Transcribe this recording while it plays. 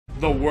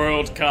The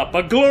World Cup,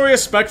 a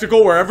glorious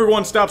spectacle where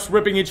everyone stops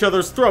ripping each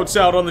other's throats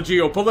out on the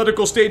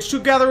geopolitical stage to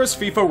gather as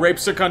FIFA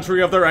rapes a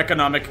country of their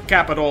economic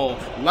capital.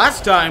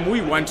 Last time,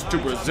 we went to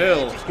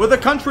Brazil, where the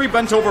country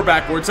bent over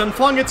backwards and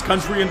flung its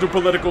country into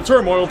political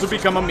turmoil to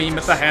become a meme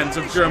at the hands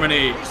of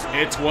Germany.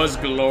 It was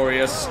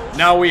glorious.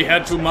 Now we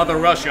head to Mother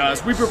Russia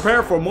as we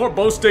prepare for more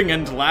boasting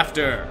and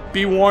laughter.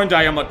 Be warned,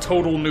 I am a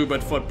total noob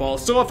at football,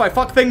 so if I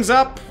fuck things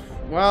up,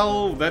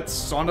 well,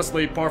 that's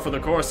honestly par for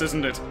the course,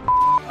 isn't it?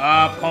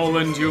 Ah,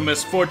 Poland, you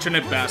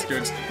misfortunate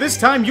bastards. This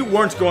time you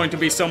weren't going to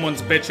be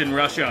someone's bitch in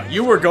Russia.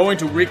 You were going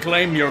to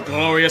reclaim your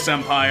glorious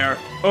empire,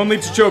 only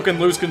to choke and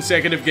lose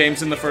consecutive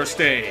games in the first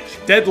stage.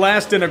 Dead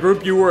last in a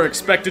group you were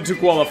expected to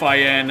qualify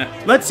in.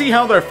 Let's see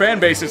how their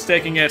fan base is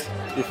taking it.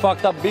 You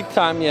fucked up big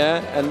time,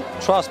 yeah? And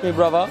trust me,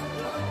 brother,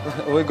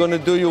 we're gonna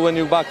do you when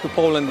you're back to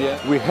Poland,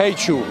 yeah? We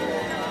hate you.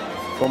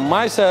 From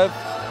myself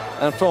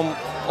and from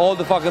all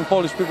the fucking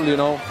Polish people, you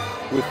know.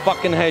 We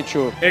fucking hate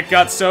you. It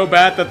got so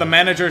bad that the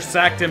manager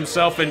sacked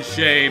himself in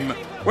shame.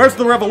 Where's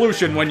the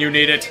revolution when you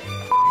need it?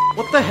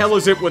 What the hell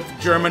is it with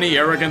Germany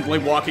arrogantly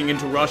walking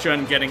into Russia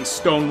and getting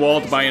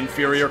stonewalled by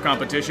inferior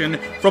competition?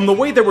 From the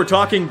way they were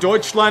talking,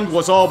 Deutschland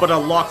was all but a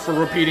lock for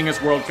repeating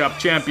as World Cup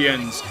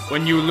champions.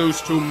 When you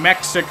lose to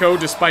Mexico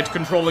despite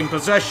controlling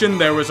possession,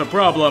 there was a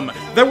problem.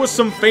 There was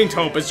some faint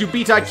hope as you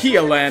beat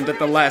IKEA land at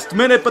the last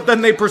minute, but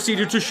then they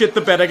proceeded to shit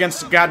the bed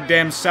against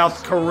goddamn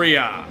South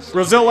Korea.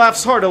 Brazil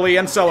laughs heartily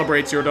and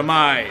celebrates your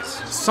demise.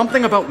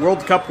 Something about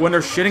World Cup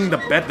winners shitting the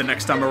bed the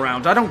next time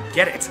around. I don't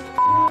get it.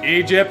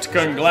 Egypt,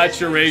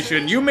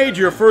 congratulations. You made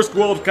your first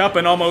World Cup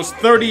in almost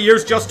 30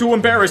 years just to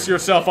embarrass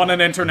yourself on an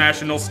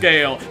international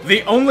scale.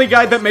 The only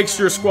guy that makes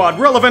your squad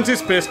relevant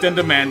is pissed and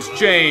demands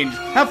change.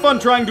 Have fun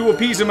trying to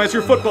appease him as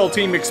your football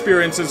team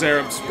experiences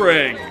Arab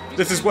Spring.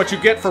 This is what you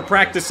get for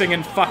practicing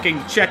in fucking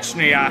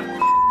Chechnya.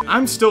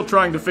 I'm still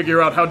trying to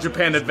figure out how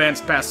Japan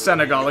advanced past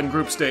Senegal in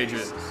group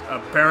stages.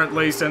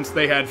 Apparently, since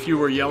they had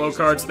fewer yellow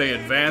cards, they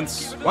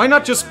advance. Why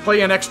not just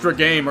play an extra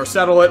game or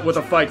settle it with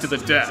a fight to the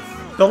death?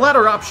 The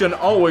latter option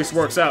always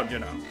works out, you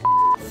know.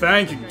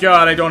 Thank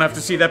God I don't have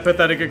to see that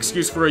pathetic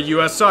excuse for a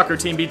US soccer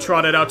team be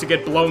trotted out to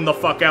get blown the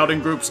fuck out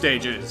in group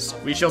stages.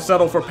 We shall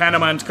settle for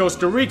Panama and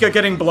Costa Rica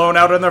getting blown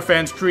out and their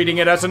fans treating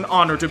it as an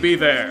honor to be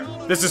there.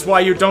 This is why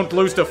you don't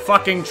lose to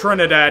fucking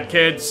Trinidad,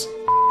 kids.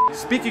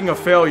 Speaking of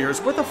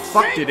failures, where the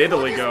fuck did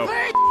Italy go?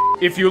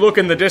 If you look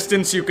in the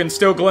distance, you can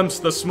still glimpse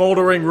the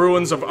smoldering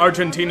ruins of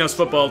Argentina's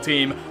football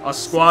team, a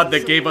squad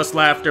that gave us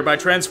laughter by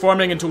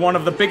transforming into one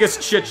of the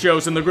biggest shit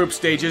shows in the group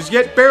stages,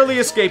 yet barely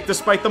escaped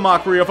despite the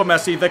mockery of a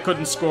Messi that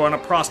couldn't score on a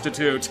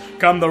prostitute.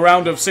 Come the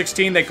round of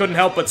 16, they couldn't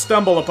help but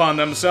stumble upon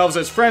themselves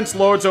as France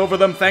lords over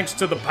them thanks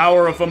to the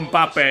power of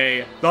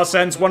Mbappe. Thus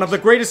ends one of the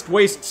greatest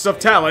wastes of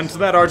talent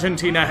that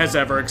Argentina has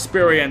ever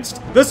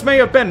experienced. This may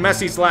have been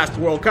Messi's last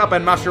World Cup,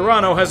 and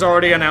Mascherano has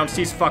already announced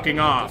he's fucking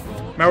off.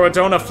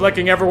 Maradona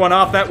flicking everyone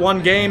off that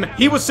one game,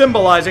 he was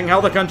symbolizing how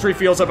the country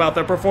feels about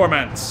their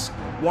performance.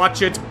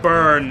 Watch it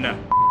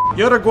burn.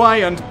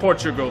 Uruguay and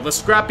Portugal, the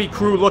scrappy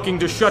crew looking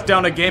to shut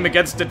down a game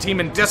against a team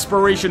in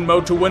desperation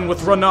mode to win with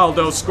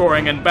Ronaldo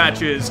scoring in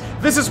batches.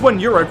 This is when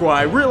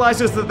Uruguay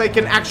realizes that they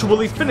can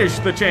actually finish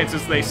the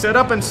chances they set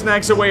up and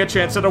snags away a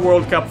chance at a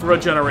World Cup for a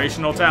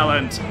generational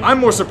talent. I'm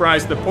more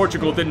surprised that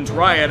Portugal didn't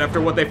riot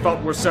after what they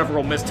felt were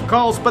several missed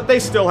calls, but they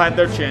still had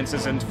their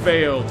chances and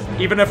failed.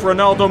 Even if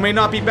Ronaldo may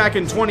not be back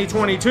in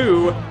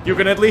 2022, you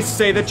can at least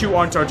say that you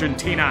aren't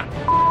Argentina.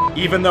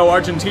 Even though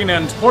Argentina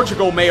and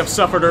Portugal may have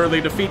suffered early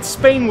defeats,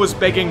 Spain was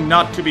begging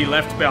not to be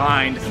left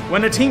behind.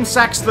 When a team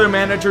sacks their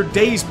manager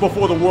days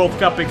before the World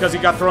Cup because he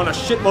got thrown a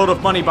shitload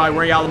of money by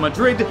Real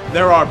Madrid,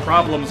 there are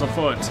problems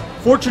afoot.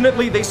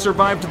 Fortunately, they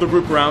survived the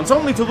group rounds,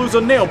 only to lose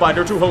a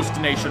nail-biter to host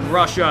nation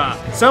Russia.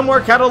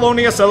 Somewhere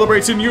Catalonia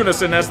celebrates in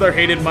unison as their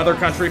hated mother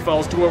country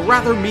falls to a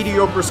rather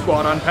mediocre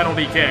squad on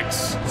penalty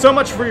kicks. So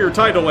much for your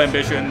title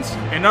ambitions.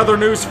 In other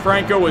news,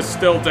 Franco is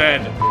still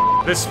dead.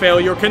 This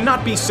failure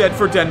cannot be said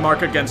for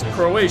Denmark against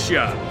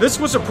Croatia.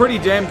 This was a pretty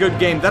damn good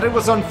game that it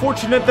was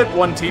unfortunate that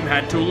one team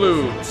had to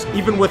lose.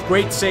 Even with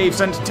great saves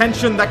and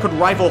tension that could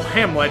rival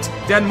Hamlet,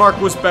 Denmark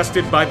was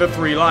bested by the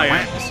Three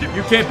Lions.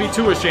 You can't be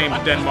too ashamed,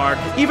 Denmark.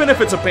 Even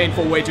if it's a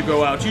painful way to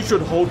go out, you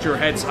should hold your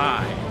heads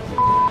high.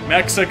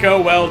 Mexico,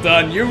 well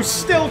done. You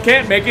still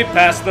can't make it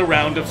past the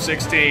round of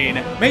 16.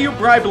 May you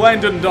bribe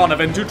Landon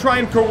Donovan to try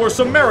and coerce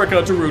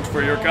America to root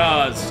for your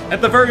cause.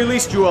 At the very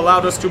least, you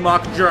allowed us to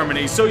mock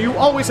Germany, so you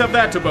always have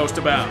that to boast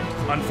about.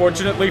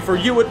 Unfortunately for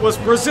you, it was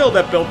Brazil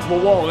that built the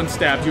wall and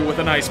stabbed you with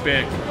an ice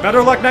pick.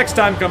 Better luck next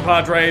time,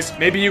 compadres.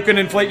 Maybe you can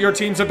inflate your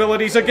team's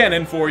abilities again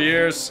in 4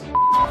 years.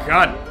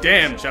 God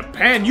damn,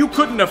 Japan, you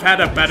couldn't have had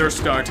a better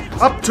start.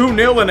 Up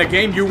 2-0 in a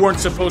game you weren't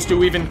supposed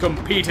to even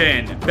compete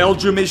in.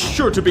 Belgium is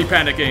sure to be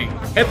panicking.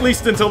 At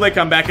least until they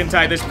come back and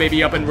tie this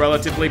baby up in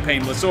relatively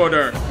painless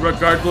order.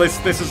 Regardless,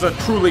 this is a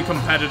truly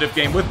competitive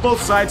game with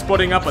both sides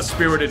putting up a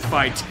spirited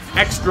fight.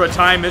 Extra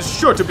time is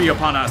sure to be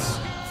upon us.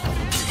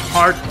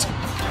 Heart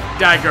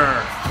Dagger.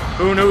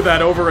 Who knew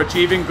that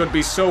overachieving could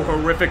be so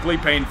horrifically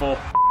painful?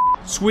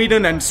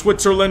 Sweden and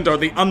Switzerland are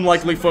the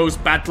unlikely foes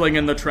battling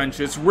in the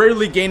trenches,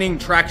 rarely gaining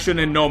traction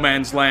in no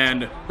man's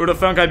land. Who'd have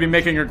thunk I'd be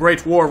making a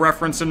Great War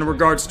reference in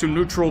regards to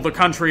Neutral the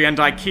Country and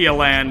IKEA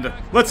Land.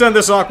 Let's end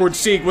this awkward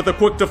siege with a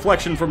quick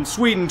deflection from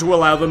Sweden to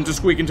allow them to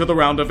squeak into the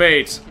round of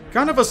 8.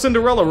 Kind of a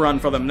Cinderella run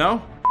for them,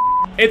 no?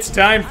 It's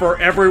time for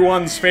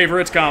everyone's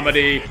favorite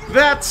comedy.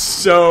 That's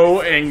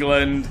So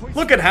England.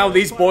 Look at how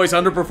these boys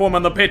underperform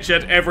on the pitch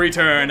at every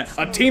turn.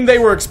 A team they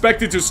were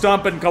expected to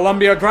stomp in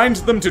Colombia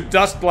grinds them to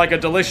dust like a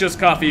delicious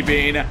coffee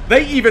bean.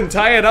 They even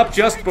tie it up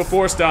just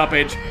before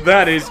stoppage.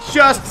 That is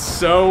just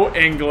so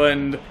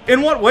England.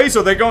 In what ways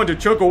are they going to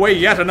choke away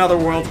yet another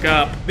World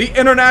Cup? The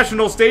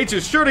international stage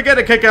is sure to get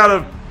a kick out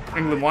of...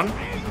 England won?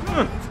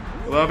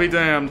 Well, I'll be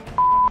damned.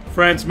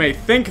 France may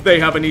think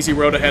they have an easy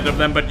road ahead of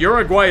them, but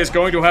Uruguay is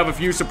going to have a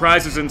few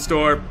surprises in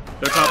store.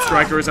 Their top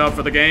striker is out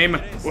for the game.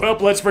 Well,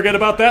 let's forget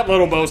about that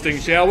little boasting,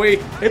 shall we?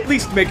 At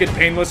least make it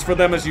painless for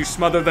them as you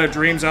smother their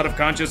dreams out of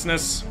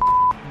consciousness.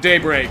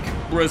 Daybreak,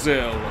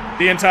 Brazil.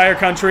 The entire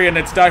country and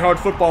its diehard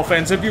football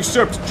fans have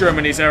usurped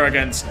Germany's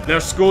arrogance. Their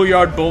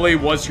schoolyard bully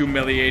was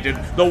humiliated.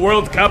 The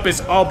World Cup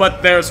is all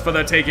but theirs for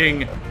the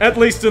taking. At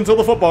least until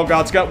the football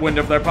gods got wind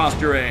of their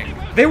posturing.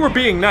 They were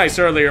being nice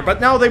earlier,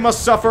 but now they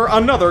must suffer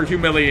another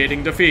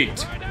humiliating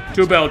defeat.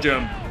 To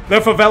Belgium.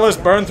 Their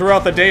favelas burn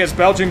throughout the day as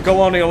Belgian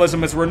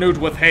colonialism is renewed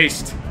with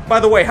haste.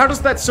 By the way, how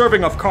does that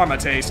serving of karma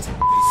taste?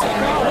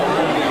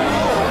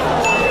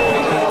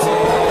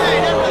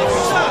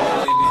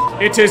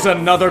 It is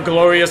another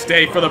glorious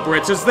day for the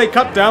Brits as they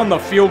cut down the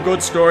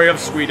feel-good story of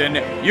Sweden.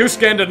 You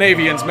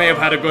Scandinavians may have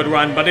had a good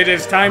run, but it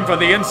is time for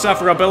the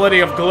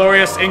insufferability of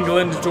glorious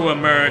England to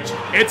emerge.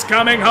 It's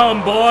coming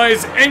home,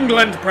 boys!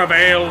 England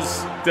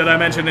prevails! Did I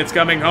mention it's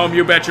coming home?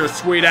 You bet your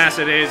sweet ass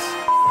it is.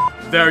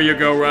 There you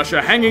go,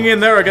 Russia, hanging in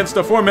there against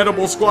a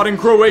formidable squad in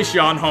Croatia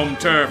on home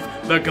turf.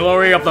 The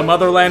glory of the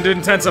motherland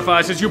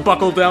intensifies as you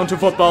buckle down to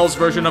football's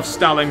version of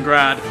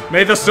Stalingrad.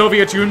 May the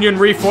Soviet Union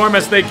reform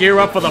as they gear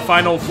up for the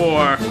Final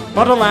Four.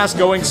 But alas,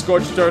 going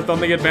scorched earth on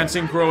the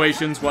advancing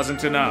Croatians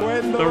wasn't enough.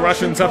 The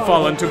Russians have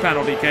fallen to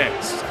penalty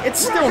kicks. It's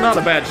still not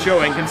a bad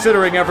showing,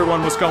 considering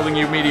everyone was calling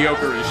you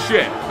mediocre as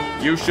shit.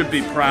 You should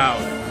be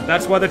proud.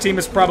 That's why the team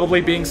is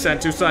probably being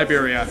sent to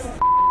Siberia.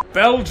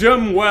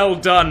 Belgium, well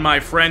done, my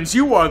friends.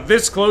 You are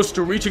this close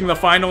to reaching the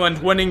final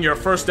and winning your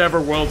first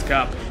ever World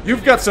Cup.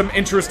 You've got some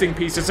interesting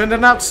pieces and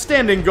an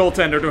outstanding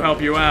goaltender to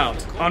help you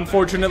out.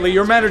 Unfortunately,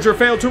 your manager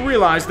failed to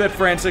realize that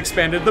France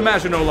expanded the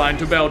Maginot Line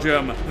to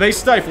Belgium. They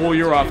stifle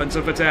your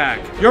offensive attack.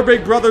 Your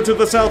big brother to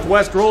the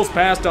southwest rolls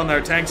past on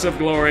their tanks of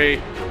glory.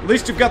 At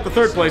least you've got the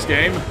third place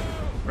game,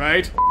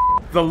 right?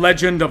 The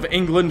legend of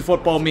England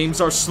football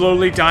memes are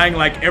slowly dying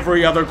like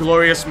every other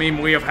glorious meme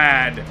we have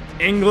had.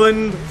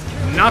 England?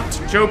 Not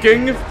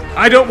joking?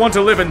 I don't want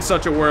to live in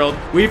such a world.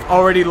 We've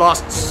already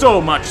lost so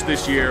much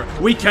this year.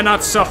 We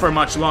cannot suffer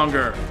much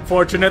longer.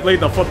 Fortunately,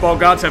 the football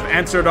gods have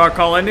answered our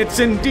call and it's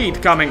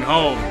indeed coming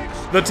home.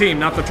 The team,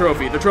 not the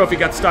trophy. The trophy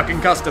got stuck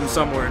in customs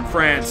somewhere in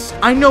France.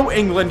 I know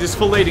England is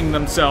filleting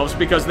themselves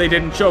because they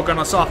didn't choke on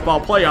a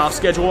softball playoff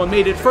schedule and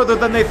made it further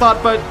than they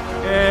thought, but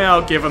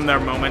I'll give them their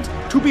moment.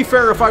 To be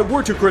fair, if I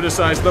were to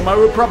criticize them, I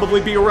would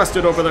probably be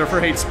arrested over there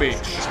for hate speech.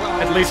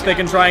 At least they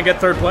can try and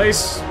get third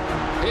place.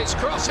 It's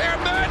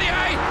crosshair Meunier!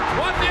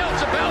 1-0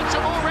 to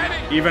Belgium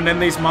already! Even in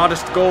these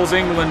modest goals,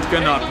 England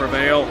cannot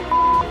prevail.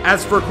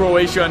 As for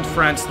Croatia and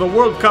France, the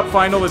World Cup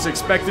final is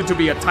expected to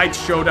be a tight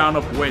showdown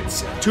of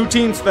wits. Two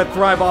teams that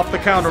thrive off the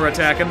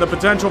counterattack and the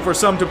potential for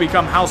some to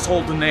become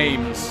household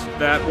names.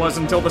 That was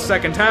until the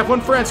second half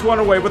when France won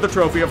away with a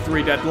trophy of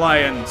 3 dead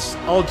lions.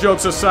 All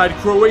jokes aside,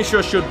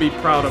 Croatia should be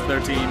proud of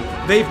their team.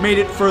 They've made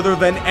it further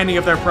than any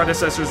of their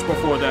predecessors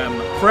before them.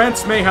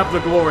 France may have the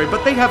glory,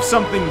 but they have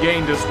something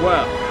gained as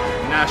well.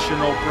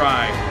 National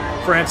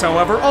pride. France,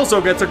 however,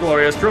 also gets a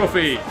glorious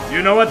trophy.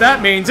 You know what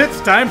that means, it's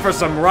time for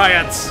some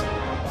riots.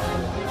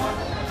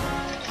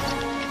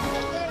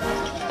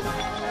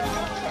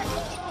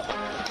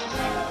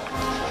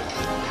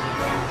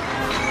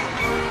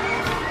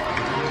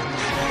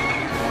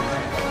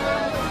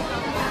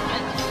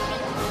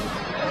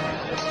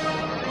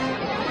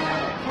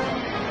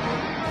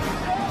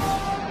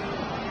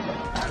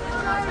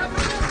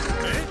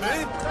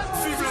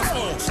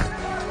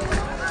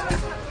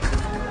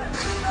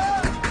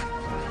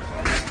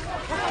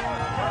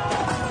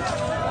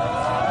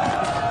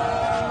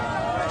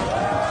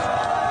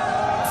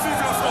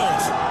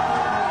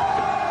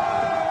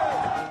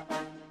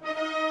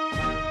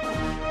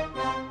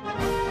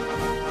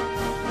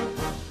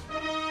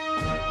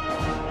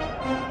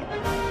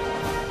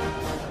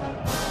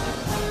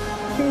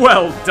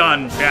 Well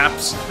done,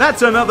 chaps.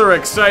 That's another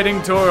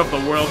exciting tour of the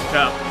World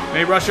Cup.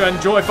 May Russia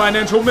enjoy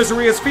financial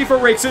misery as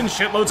FIFA rakes in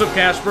shitloads of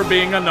cash for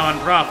being a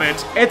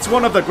non-profit. It's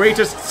one of the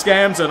greatest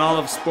scams in all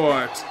of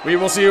sport. We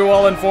will see you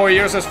all in 4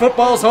 years as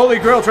football's holy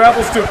grail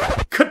travels to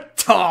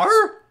Qatar?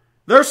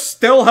 They're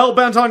still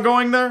hell-bent on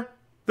going there?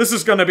 This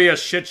is gonna be a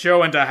shit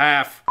show and a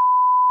half.